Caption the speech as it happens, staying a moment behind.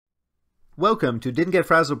Welcome to Didn't Get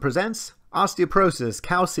Frazzled presents Osteoporosis,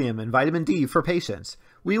 Calcium, and Vitamin D for Patients.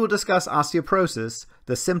 We will discuss osteoporosis,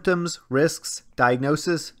 the symptoms, risks,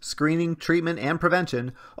 diagnosis, screening, treatment, and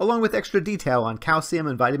prevention, along with extra detail on calcium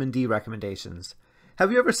and vitamin D recommendations.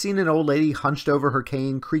 Have you ever seen an old lady hunched over her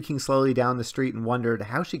cane, creaking slowly down the street and wondered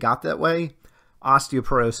how she got that way?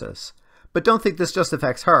 Osteoporosis. But don't think this just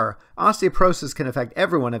affects her. Osteoporosis can affect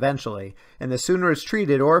everyone eventually, and the sooner it's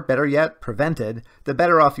treated, or better yet, prevented, the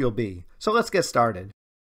better off you'll be. So let's get started.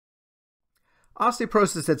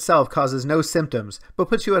 Osteoporosis itself causes no symptoms, but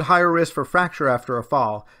puts you at higher risk for fracture after a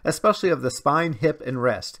fall, especially of the spine, hip, and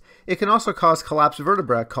wrist. It can also cause collapsed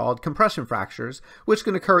vertebra called compression fractures, which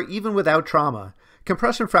can occur even without trauma.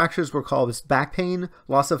 Compression fractures will cause back pain,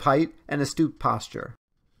 loss of height, and a stooped posture.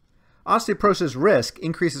 Osteoporosis risk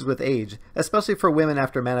increases with age, especially for women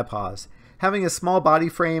after menopause. Having a small body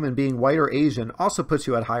frame and being white or Asian also puts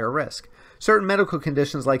you at higher risk. Certain medical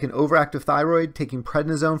conditions like an overactive thyroid, taking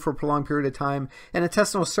prednisone for a prolonged period of time, and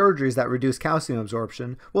intestinal surgeries that reduce calcium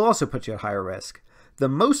absorption will also put you at higher risk. The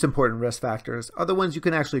most important risk factors are the ones you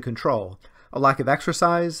can actually control. A lack of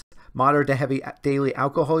exercise, moderate to heavy daily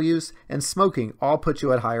alcohol use, and smoking all put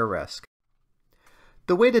you at higher risk.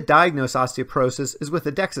 The way to diagnose osteoporosis is with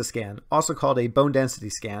a DEXA scan, also called a bone density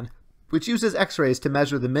scan, which uses x-rays to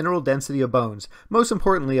measure the mineral density of bones, most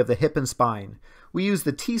importantly of the hip and spine. We use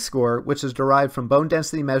the T-score, which is derived from bone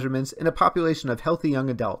density measurements in a population of healthy young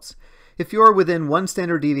adults. If you are within 1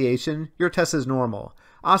 standard deviation, your test is normal.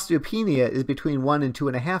 Osteopenia is between 1 and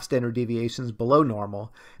 2.5 standard deviations below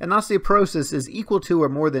normal, and osteoporosis is equal to or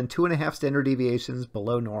more than 2.5 standard deviations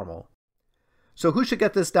below normal. So who should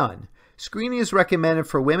get this done? Screening is recommended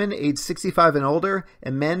for women aged 65 and older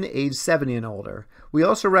and men aged 70 and older. We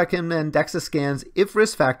also recommend DEXA scans if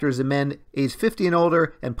risk factors in men aged 50 and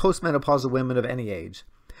older and postmenopausal women of any age.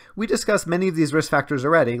 We discussed many of these risk factors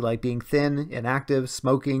already, like being thin, inactive,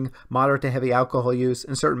 smoking, moderate to heavy alcohol use,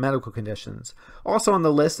 and certain medical conditions. Also on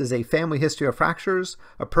the list is a family history of fractures,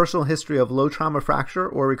 a personal history of low trauma fracture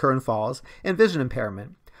or recurrent falls, and vision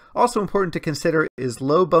impairment. Also important to consider is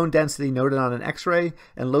low bone density noted on an x-ray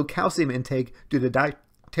and low calcium intake due to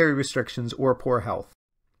dietary restrictions or poor health.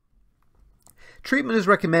 Treatment is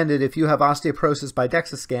recommended if you have osteoporosis by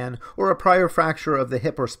DEXA scan or a prior fracture of the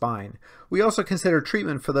hip or spine. We also consider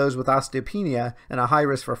treatment for those with osteopenia and a high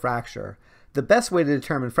risk for fracture. The best way to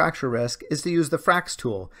determine fracture risk is to use the FRAX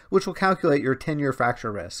tool, which will calculate your 10-year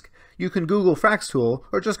fracture risk. You can Google FRAX tool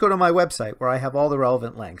or just go to my website where I have all the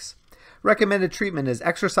relevant links. Recommended treatment is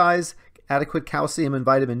exercise, adequate calcium and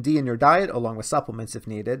vitamin D in your diet, along with supplements if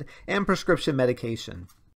needed, and prescription medication.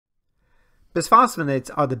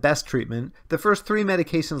 Bisphosphonates are the best treatment. The first 3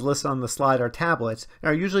 medications listed on the slide are tablets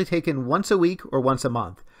and are usually taken once a week or once a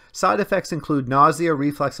month. Side effects include nausea,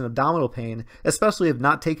 reflux, and abdominal pain, especially if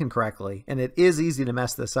not taken correctly, and it is easy to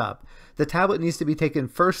mess this up. The tablet needs to be taken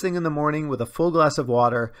first thing in the morning with a full glass of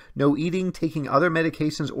water, no eating, taking other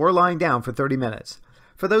medications, or lying down for 30 minutes.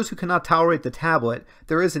 For those who cannot tolerate the tablet,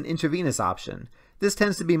 there is an intravenous option. This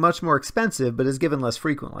tends to be much more expensive but is given less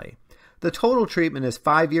frequently. The total treatment is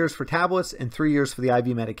 5 years for tablets and 3 years for the IV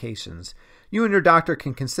medications. You and your doctor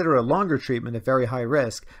can consider a longer treatment at very high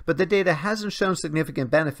risk, but the data hasn't shown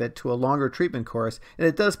significant benefit to a longer treatment course, and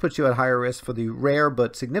it does put you at higher risk for the rare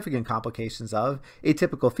but significant complications of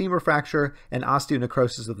atypical femur fracture and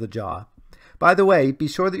osteonecrosis of the jaw. By the way, be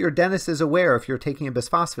sure that your dentist is aware if you're taking a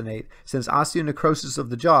bisphosphonate, since osteonecrosis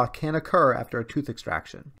of the jaw can occur after a tooth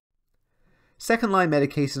extraction. Second-line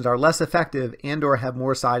medications are less effective and/or have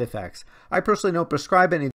more side effects. I personally don't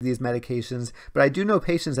prescribe any of these medications, but I do know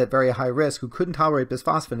patients at very high risk who couldn't tolerate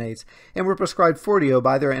bisphosphonates and were prescribed Forteo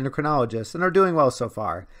by their endocrinologist and are doing well so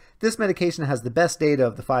far. This medication has the best data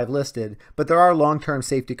of the 5 listed, but there are long-term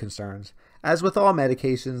safety concerns. As with all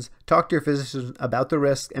medications, talk to your physician about the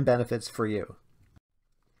risks and benefits for you.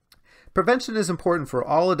 Prevention is important for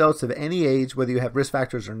all adults of any age, whether you have risk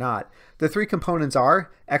factors or not. The 3 components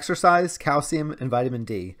are exercise, calcium, and vitamin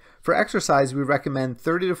D. For exercise, we recommend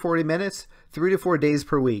 30 to 40 minutes, 3 to 4 days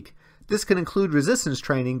per week. This can include resistance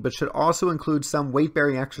training, but should also include some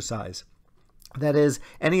weight-bearing exercise. That is,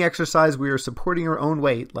 any exercise where you're supporting your own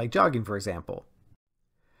weight, like jogging, for example.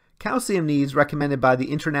 Calcium needs recommended by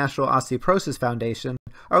the International Osteoporosis Foundation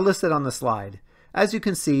are listed on the slide. As you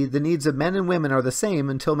can see, the needs of men and women are the same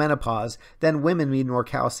until menopause, then women need more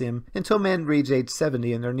calcium until men reach age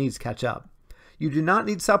 70 and their needs catch up. You do not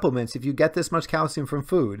need supplements if you get this much calcium from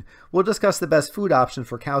food. We'll discuss the best food option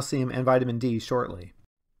for calcium and vitamin D shortly.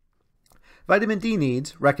 Vitamin D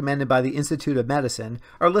needs, recommended by the Institute of Medicine,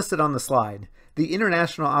 are listed on the slide. The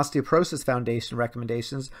International Osteoporosis Foundation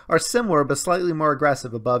recommendations are similar but slightly more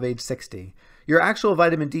aggressive above age 60. Your actual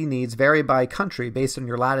vitamin D needs vary by country based on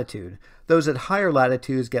your latitude. Those at higher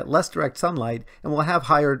latitudes get less direct sunlight and will have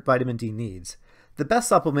higher vitamin D needs. The best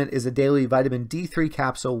supplement is a daily vitamin D3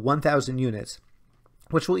 capsule 1000 units,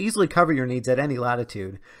 which will easily cover your needs at any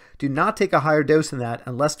latitude. Do not take a higher dose than that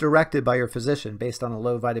unless directed by your physician based on a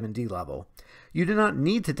low vitamin D level. You do not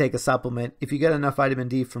need to take a supplement if you get enough vitamin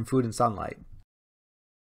D from food and sunlight.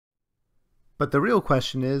 But the real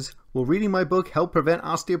question is, will reading my book help prevent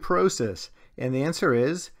osteoporosis? And the answer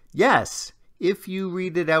is yes, if you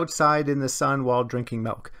read it outside in the sun while drinking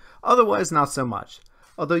milk. Otherwise, not so much.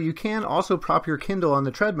 Although you can also prop your Kindle on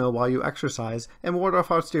the treadmill while you exercise and ward off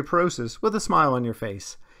osteoporosis with a smile on your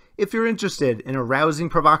face. If you're interested in a rousing,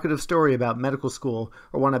 provocative story about medical school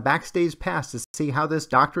or want a backstage pass to see how this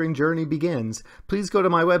doctoring journey begins, please go to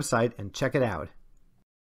my website and check it out.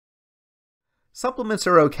 Supplements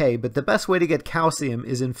are okay, but the best way to get calcium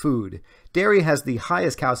is in food. Dairy has the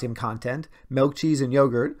highest calcium content, milk, cheese, and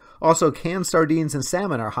yogurt. Also, canned sardines and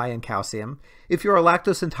salmon are high in calcium. If you're a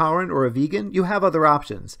lactose intolerant or a vegan, you have other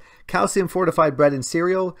options. Calcium-fortified bread and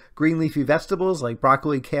cereal, green leafy vegetables like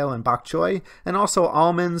broccoli, kale, and bok choy, and also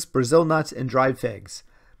almonds, Brazil nuts, and dried figs.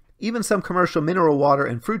 Even some commercial mineral water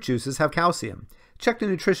and fruit juices have calcium. Check the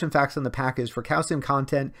nutrition facts on the package for calcium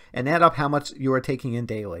content and add up how much you are taking in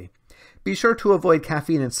daily. Be sure to avoid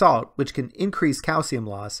caffeine and salt, which can increase calcium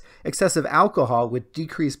loss, excessive alcohol, which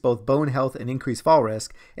decrease both bone health and increase fall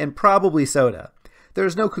risk, and probably soda. There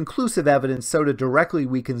is no conclusive evidence soda directly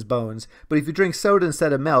weakens bones, but if you drink soda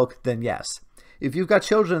instead of milk, then yes. If you've got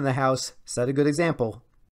children in the house, set a good example.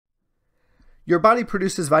 Your body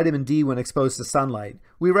produces vitamin D when exposed to sunlight.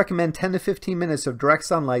 We recommend 10 to 15 minutes of direct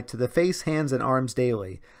sunlight to the face, hands, and arms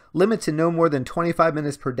daily. Limit to no more than 25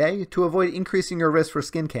 minutes per day to avoid increasing your risk for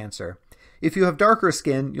skin cancer. If you have darker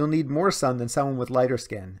skin, you'll need more sun than someone with lighter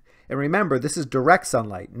skin. And remember, this is direct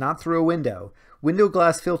sunlight, not through a window. Window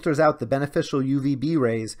glass filters out the beneficial UVB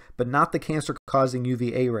rays, but not the cancer-causing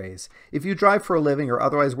UVA rays. If you drive for a living or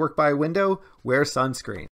otherwise work by a window, wear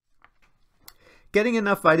sunscreen. Getting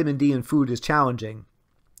enough vitamin D in food is challenging.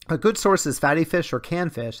 A good source is fatty fish or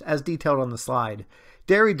canned fish, as detailed on the slide.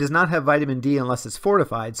 Dairy does not have vitamin D unless it's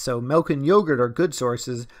fortified, so milk and yogurt are good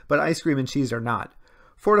sources, but ice cream and cheese are not.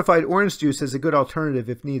 Fortified orange juice is a good alternative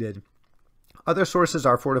if needed. Other sources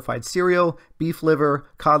are fortified cereal, beef liver,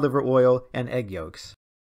 cod liver oil, and egg yolks.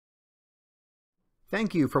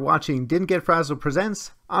 Thank you for watching Didn't Get Frazzled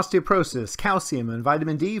presents Osteoporosis, Calcium, and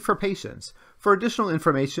Vitamin D for Patients. For additional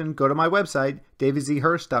information, go to my website,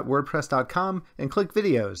 davidzhirsch.wordpress.com, and click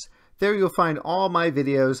Videos. There you'll find all my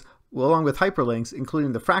videos, along with hyperlinks,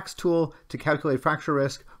 including the Frax tool to calculate fracture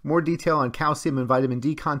risk, more detail on calcium and vitamin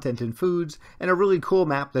D content in foods, and a really cool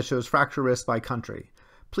map that shows fracture risk by country.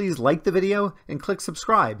 Please like the video and click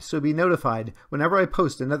subscribe so you'll be notified whenever I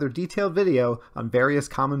post another detailed video on various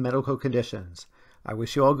common medical conditions. I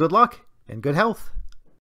wish you all good luck and good health.